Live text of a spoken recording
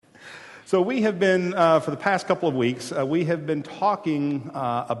So we have been, for the past couple of weeks, we have been talking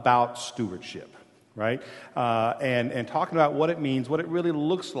about stewardship, right? And talking about what it means, what it really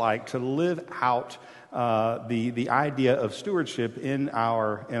looks like to live out the idea of stewardship in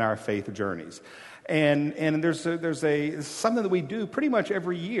our faith journeys. And there's something that we do pretty much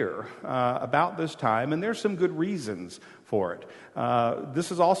every year about this time, and there's some good reasons for it.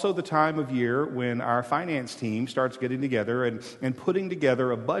 This is also the time of year when our finance team starts getting together and putting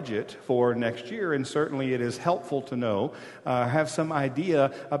together a budget for next year, and certainly it is helpful to know, have some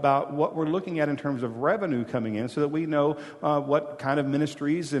idea about what we're looking at in terms of revenue coming in so that we know what kind of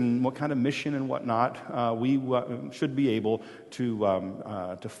ministries and what kind of mission and whatnot we should be able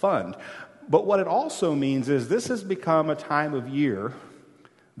to fund. But what it also means is this has become a time of year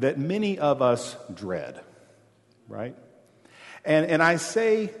that many of us dread, right? And I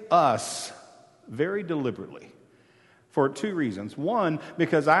say us very deliberately for two reasons. One,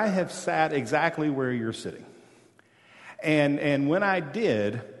 because I have sat exactly where you're sitting. And when I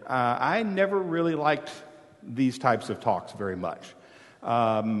did, I never really liked these types of talks very much.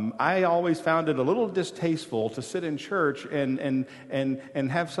 I always found it a little distasteful to sit in church and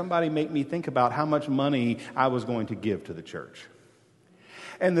have somebody make me think about how much money I was going to give to the church.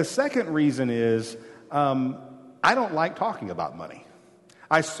 And the second reason is I don't like talking about money.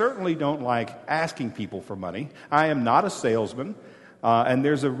 I certainly don't like asking people for money. I am not a salesman, and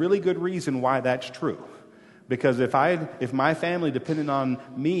there's a really good reason why that's true. Because if my family depended on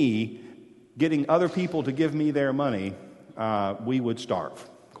me getting other people to give me their money, we would starve,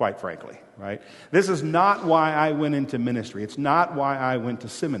 quite frankly, right? This is not why I went into ministry. It's not why I went to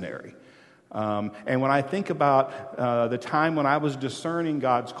seminary. And when I think about the time when I was discerning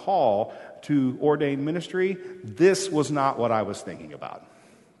God's call to ordain ministry, this was not what I was thinking about,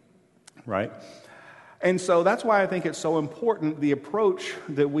 right? And so that's why I think it's so important, the approach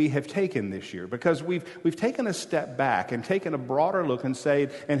that we have taken this year, because we've taken a step back and taken a broader look and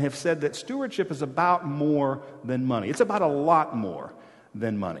have said that stewardship is about more than money. It's about a lot more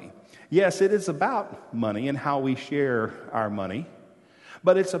than money. Yes, it is about money and how we share our money,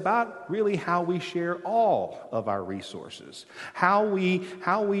 but it's about really how we share all of our resources, how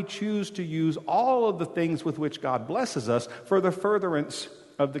we choose to use all of the things with which God blesses us for the furtherance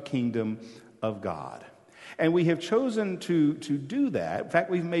of the kingdom of God. And we have chosen to do that. In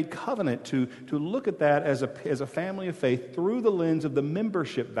fact, we've made covenant to look at that as a family of faith through the lens of the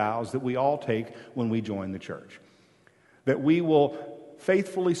membership vows that we all take when we join the church. That we will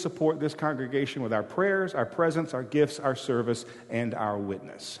faithfully support this congregation with our prayers, our presence, our gifts, our service, and our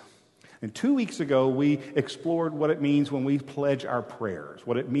witness. And 2 weeks ago, we explored what it means when we pledge our prayers,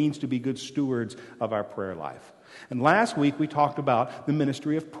 what it means to be good stewards of our prayer life. And last week, we talked about the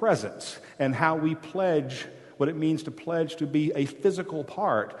ministry of presence and how we pledge, what it means to pledge to be a physical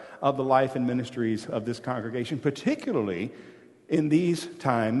part of the life and ministries of this congregation, particularly in these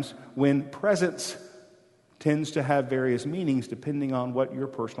times when presence tends to have various meanings depending on what your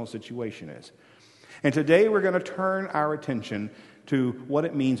personal situation is. And today we're going to turn our attention to what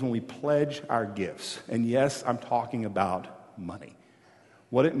it means when we pledge our gifts. And yes, I'm talking about money.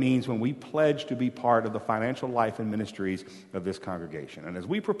 What it means when we pledge to be part of the financial life and ministries of this congregation. And as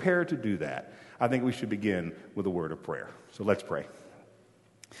we prepare to do that, I think we should begin with a word of prayer. So let's pray.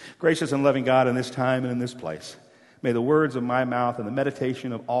 Gracious and loving God, in this time and in this place, may the words of my mouth and the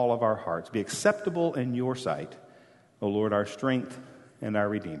meditation of all of our hearts be acceptable in your sight, O Lord, our strength and our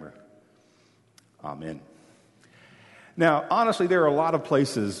Redeemer. Amen. Now, honestly, there are a lot of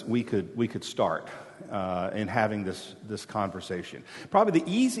places we could start in having this conversation. Probably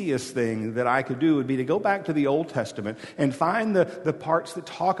the easiest thing that I could do would be to go back to the Old Testament and find the parts that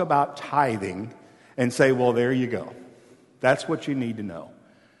talk about tithing and say, well, there you go. That's what you need to know.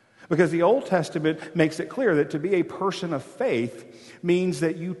 Because the Old Testament makes it clear that to be a person of faith means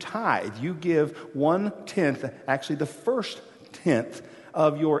that you tithe. You give 1/10, actually the first tenth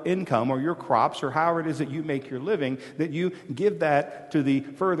of your income or your crops or however it is that you make your living, that you give that to the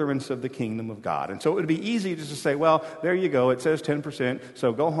furtherance of the kingdom of God. And so it would be easy just to say, well, there you go, it says 10%,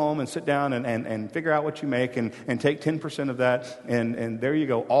 so go home and sit down and figure out what you make and take 10% of that, and there you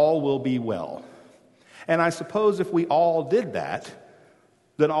go, all will be well. And I suppose if we all did that,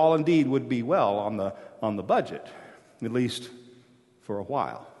 then all indeed would be well on the budget, at least for a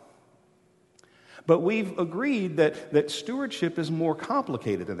while. But we've agreed that stewardship is more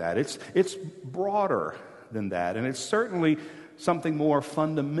complicated than that. It's broader than that, and it's certainly something more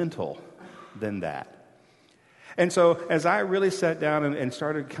fundamental than that. And so as I really sat down and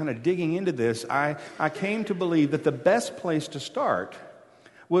started kind of digging into this, I came to believe that the best place to start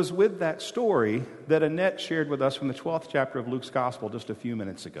was with that story that Annette shared with us from the 12th chapter of Luke's Gospel just a few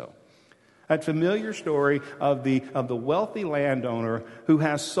minutes ago. That familiar story of the wealthy landowner who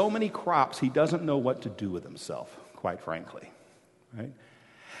has so many crops he doesn't know what to do with himself, quite frankly. Right?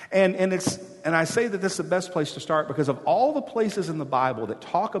 And I say that this is the best place to start because of all the places in the Bible that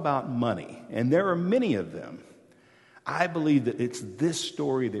talk about money, and there are many of them, I believe that it's this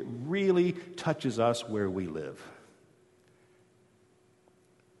story that really touches us where we live.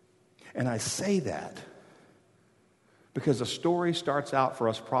 And I say that because the story starts out for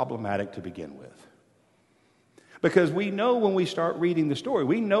us problematic to begin with. Because we know when we start reading the story,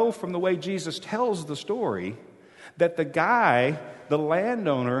 we know from the way Jesus tells the story that the guy, the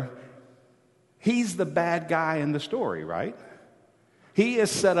landowner, he's the bad guy in the story, right? He is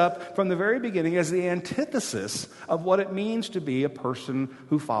set up from the very beginning as the antithesis of what it means to be a person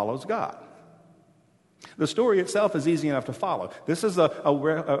who follows God. The story itself is easy enough to follow. This is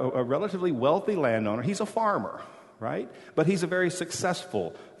a relatively wealthy landowner. He's a farmer, right? But he's a very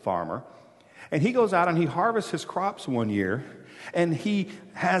successful farmer. And he goes out and he harvests his crops one year, and he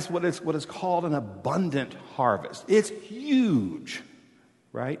has what is called an abundant harvest. It's huge,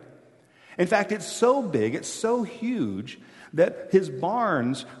 right? In fact, it's so big, it's so huge, that his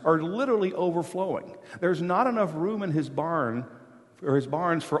barns are literally overflowing. There's not enough room in his barns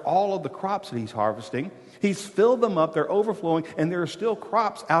for all of the crops that he's harvesting. He's filled them up, they're overflowing, and there are still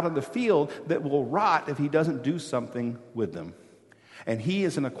crops out in the field that will rot if he doesn't do something with them. And he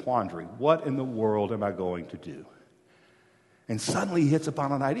is in a quandary. What in the world am I going to do? And suddenly he hits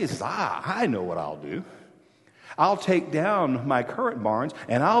upon an idea. He says, I know what I'll do. I'll take down my current barns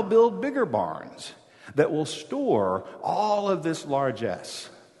and I'll build bigger barns that will store all of this largesse.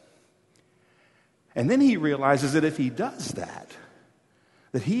 And then he realizes that if he does that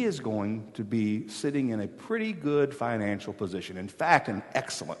he is going to be sitting in a pretty good financial position. In fact, an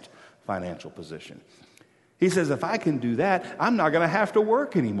excellent financial position. He says, if I can do that, I'm not going to have to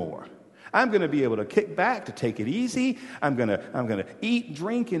work anymore. I'm going to be able to kick back, to take it easy. I'm going to eat,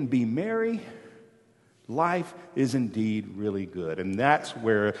 drink, and be merry. Life is indeed really good. And that's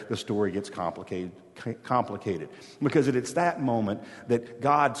where the story gets complicated. Because it's that moment that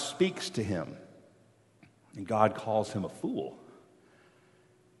God speaks to him. And God calls him a fool.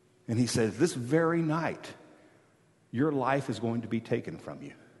 And he says, this very night, your life is going to be taken from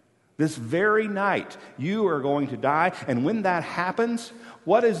you. This very night, you are going to die. And when that happens,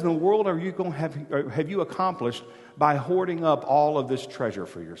 what in the world are you going to have you accomplished by hoarding up all of this treasure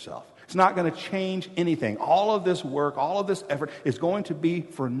for yourself? It's not going to change anything. All of this work, all of this effort is going to be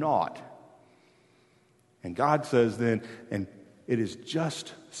for naught. And God says then, and it is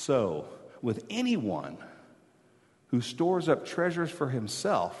just so with anyone who stores up treasures for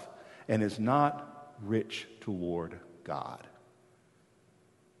himself and is not rich toward God.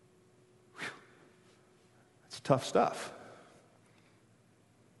 It's tough stuff.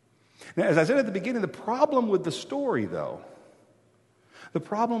 Now, as I said at the beginning, the problem with the story, though,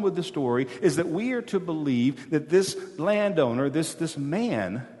 is that we are to believe that this landowner, this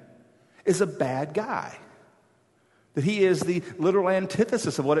man, is a bad guy. That he is the literal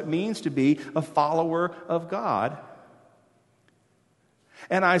antithesis of what it means to be a follower of God.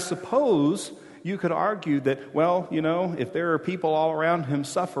 And I suppose you could argue that, well, if there are people all around him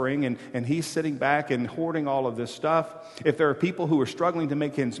suffering and he's sitting back and hoarding all of this stuff, if there are people who are struggling to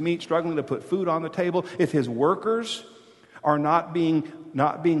make ends meet, struggling to put food on the table, if his workers are not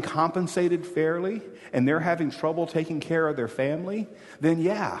being compensated fairly and they're having trouble taking care of their family, then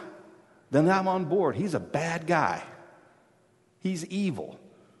I'm on board. He's a bad guy. He's evil.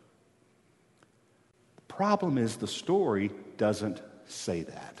 The problem is the story doesn't say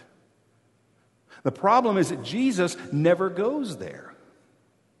that. The problem is that Jesus never goes there.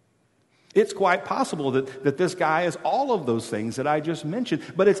 It's quite possible that this guy is all of those things that I just mentioned,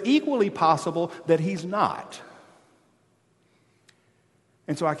 but it's equally possible that he's not.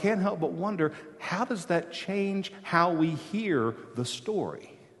 And so I can't help but wonder, how does that change how we hear the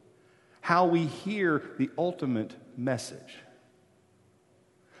story? How we hear the ultimate message?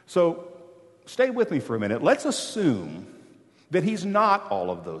 So stay with me for a minute. Let's assume that he's not all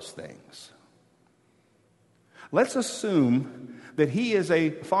of those things. Let's assume that he is a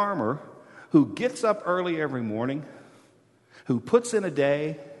farmer who gets up early every morning, who puts in a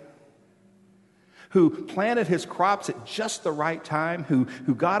day, who planted his crops at just the right time, who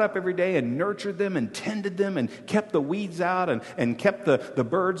got up every day and nurtured them and tended them and kept the weeds out and kept the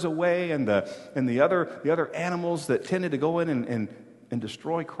birds away and the other animals that tended to go in and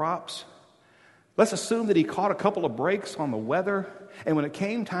destroy crops. Let's assume that he caught a couple of breaks on the weather, and when it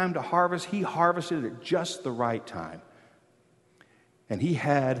came time to harvest, he harvested at just the right time. And he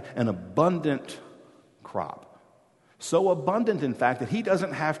had an abundant crop. So abundant, in fact, that he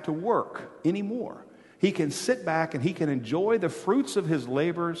doesn't have to work anymore. He can sit back and he can enjoy the fruits of his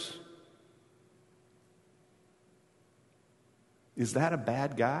labors. Is that a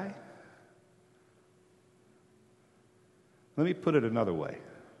bad guy? Let me put it another way.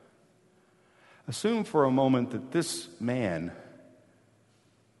 Assume for a moment that this man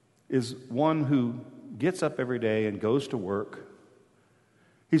is one who gets up every day and goes to work.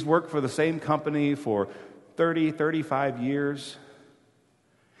 He's worked for the same company for 30, 35 years.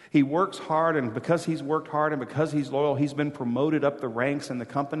 He works hard, and because he's worked hard and because he's loyal, he's been promoted up the ranks in the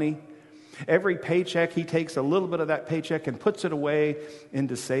company. Every paycheck, he takes a little bit of that paycheck and puts it away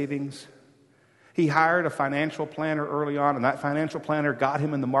into savings. He hired a financial planner early on, and that financial planner got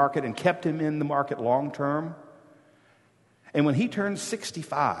him in the market and kept him in the market long term. And when he turns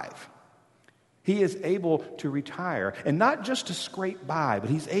 65, he is able to retire, and not just to scrape by,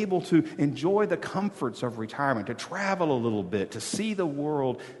 but he's able to enjoy the comforts of retirement, to travel a little bit, to see the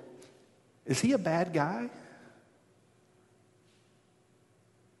world. Is he a bad guy?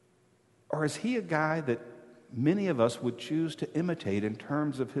 Or is he a guy that many of us would choose to imitate in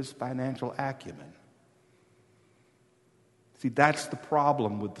terms of his financial acumen? See, that's the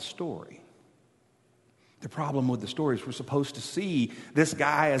problem with the story. The problem with the story is we're supposed to see this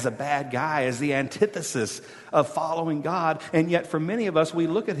guy as a bad guy, as the antithesis of following God. And yet for many of us, we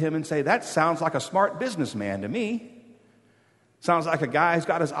look at him and say, that sounds like a smart businessman to me. Sounds like a guy who's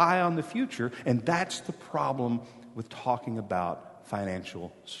got his eye on the future. And that's the problem with talking about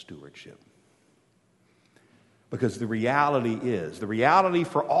financial stewardship. Because the reality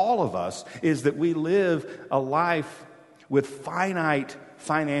for all of us is that we live a life with finite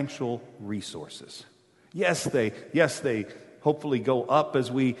financial resources. Yes, they hopefully go up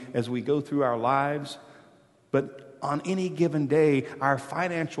as we go through our lives, but on any given day, our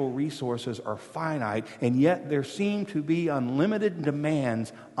financial resources are finite, and yet there seem to be unlimited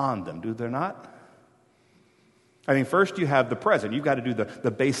demands on them, do there not? I mean, first you have the present. You've got to do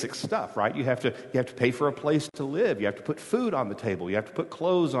the basic stuff, right? You have to pay for a place to live. You have to put food on the table. You have to put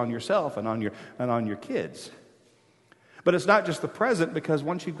clothes on yourself and on your kids. But it's not just the present, because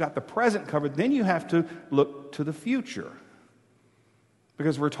once you've got the present covered, then you have to look to the future.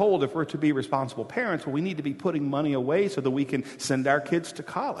 Because we're told if we're to be responsible parents, well, we need to be putting money away so that we can send our kids to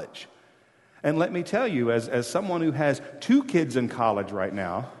college. And let me tell you, as someone who has 2 kids in college right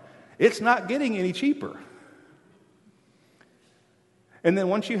now, it's not getting any cheaper. And then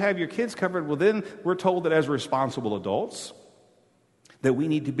once you have your kids covered, well, then we're told that as responsible adults, that we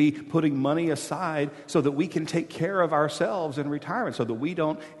need to be putting money aside so that we can take care of ourselves in retirement, so that we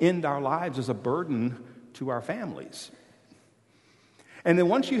don't end our lives as a burden to our families. And then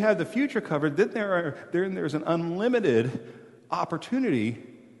once you have the future covered, then there's an unlimited opportunity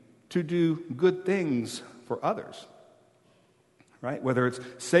to do good things for others. Right? Whether it's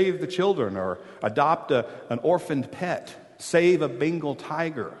save the children or adopt an orphaned pet, save a Bengal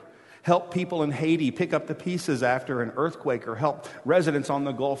tiger, help people in Haiti pick up the pieces after an earthquake, or help residents on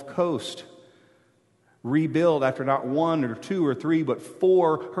the Gulf Coast rebuild after not 1 or 2 or 3 but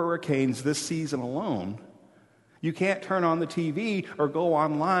 4 hurricanes this season alone. You can't turn on the TV or go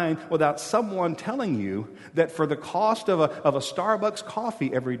online without someone telling you that for the cost of a Starbucks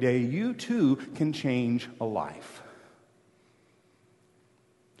coffee every day, you too can change a life.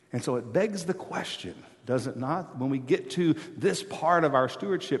 And so it begs the question, does it not, when we get to this part of our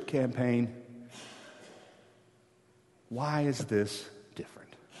stewardship campaign, why is this different?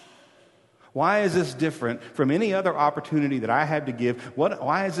 Why is this different from any other opportunity that I have to give?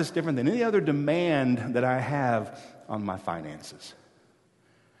 Why is this different than any other demand that I have on my finances?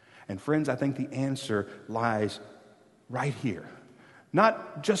 And friends, I think the answer lies right here.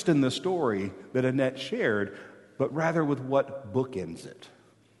 Not just in the story that Annette shared, but rather with what bookends it.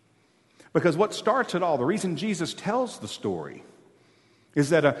 Because what starts it all, the reason Jesus tells the story, is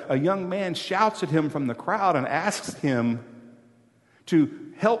that a young man shouts at him from the crowd and asks him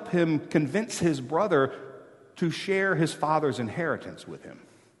to help him convince his brother to share his father's inheritance with him.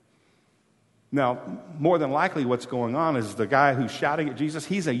 Now, more than likely what's going on is the guy who's shouting at Jesus,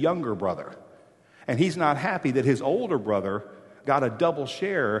 he's a younger brother. And he's not happy that his older brother got a double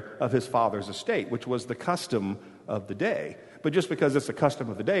share of his father's estate, which was the custom of the day. But just because it's a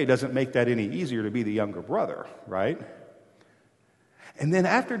custom of the day doesn't make that any easier to be the younger brother, right? And then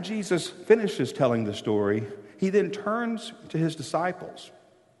after Jesus finishes telling the story, he then turns to his disciples.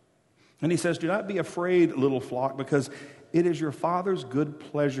 And he says, "Do not be afraid, little flock, because it is your Father's good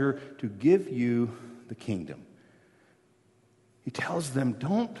pleasure to give you the kingdom." He tells them,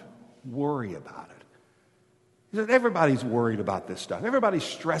 don't worry about it. He said, everybody's worried about this stuff. Everybody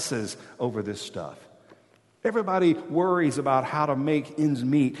stresses over this stuff. Everybody worries about how to make ends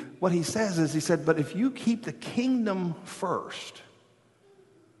meet. What he says is, he said, but if you keep the kingdom first,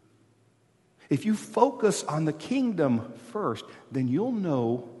 if you focus on the kingdom first, then you'll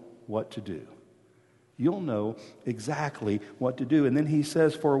know what to do. You'll know exactly what to do. And then he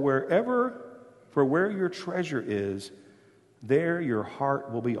says, for where your treasure is, there your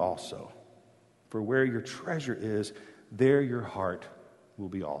heart will be also. For where your treasure is, there your heart will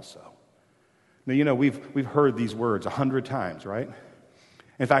be also. Now, we've heard these words 100 times, right?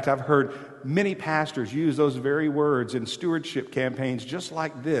 In fact, I've heard many pastors use those very words in stewardship campaigns just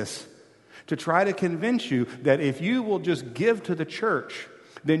like this to try to convince you that if you will just give to the church,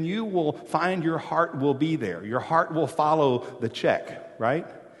 then you will find your heart will be there. Your heart will follow the check, right?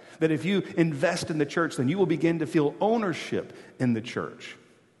 That if you invest in the church, then you will begin to feel ownership in the church.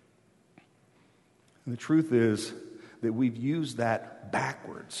 And the truth is that we've used that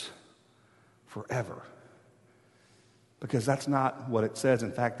backwards forever. Because that's not what it says.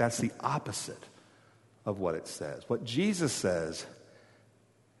 In fact, that's the opposite of what it says. What Jesus says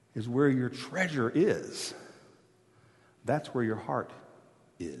is where your treasure is, that's where your heart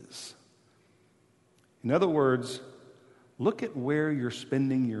is. In other words, look at where you're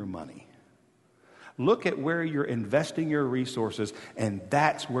spending your money. Look at where you're investing your resources, and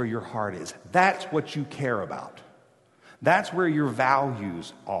that's where your heart is. That's what you care about. That's where your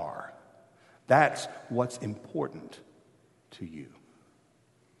values are. That's what's important to you.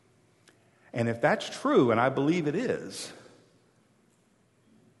 And if that's true, and I believe it is,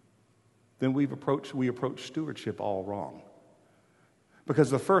 then we approach stewardship all wrong.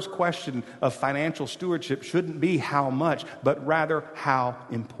 Because the first question of financial stewardship shouldn't be how much, but rather how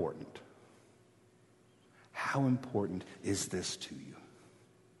important. How important is this to you?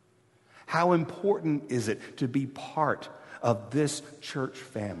 How important is it to be part of this church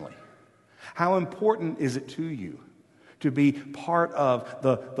family? How important is it to you to be part of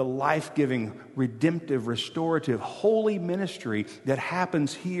the life-giving, redemptive, restorative, holy ministry that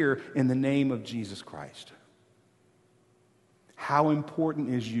happens here in the name of Jesus Christ? How important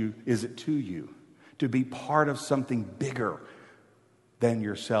is it to you to be part of something bigger than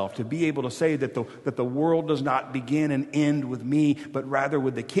yourself? To be able to say that the world does not begin and end with me, but rather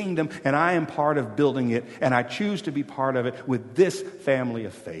with the kingdom, and I am part of building it, and I choose to be part of it with this family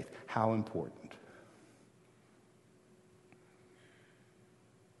of faith. How important?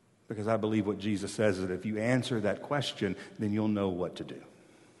 Because I believe what Jesus says is that if you answer that question, then you'll know what to do.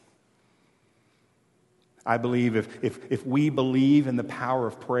 I believe if we believe in the power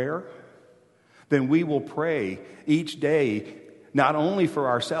of prayer, then we will pray each day, not only for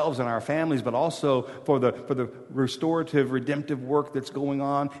ourselves and our families, but also for the restorative, redemptive work that's going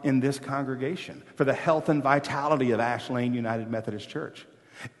on in this congregation, for the health and vitality of Ash Lane United Methodist Church.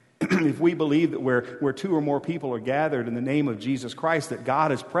 If we believe that where two or more people are gathered in the name of Jesus Christ, that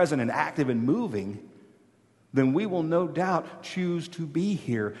God is present and active and moving, then we will no doubt choose to be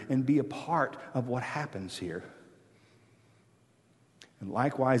here and be a part of what happens here. And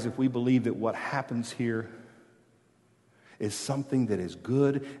likewise, if we believe that what happens here is something that is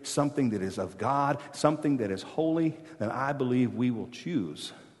good, something that is of God, something that is holy, then I believe we will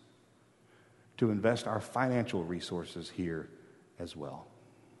choose to invest our financial resources here as well.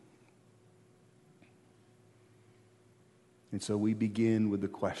 And so we begin with the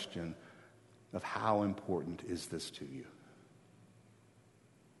question of how important is this to you?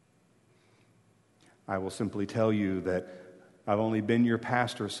 I will simply tell you that I've only been your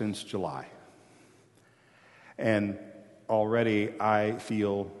pastor since July. And already I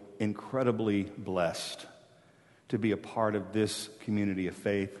feel incredibly blessed to be a part of this community of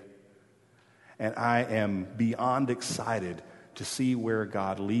faith. And I am beyond excited to see where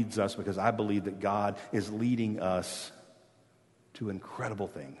God leads us, because I believe that God is leading us to incredible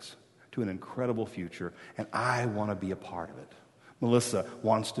things, to an incredible future, and I want to be a part of it. Melissa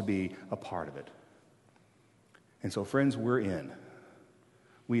wants to be a part of it. And so, friends, we're in.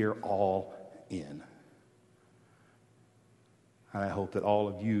 We are all in. And I hope that all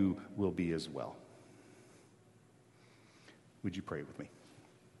of you will be as well. Would you pray with me?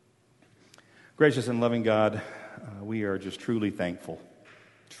 Gracious and loving God, we are just truly thankful,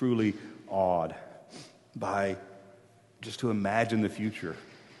 truly awed by just to imagine the future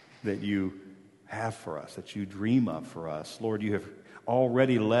that you have for us, that you dream of for us. Lord, you have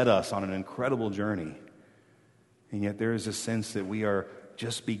already led us on an incredible journey, and yet there is a sense that we are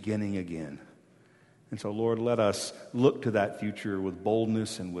just beginning again. And so, Lord, let us look to that future with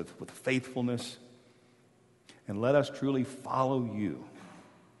boldness and with faithfulness, and let us truly follow you,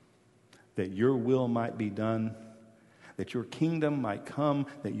 that your will might be done, that your kingdom might come,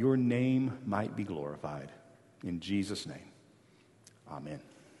 that your name might be glorified. In Jesus' name, amen.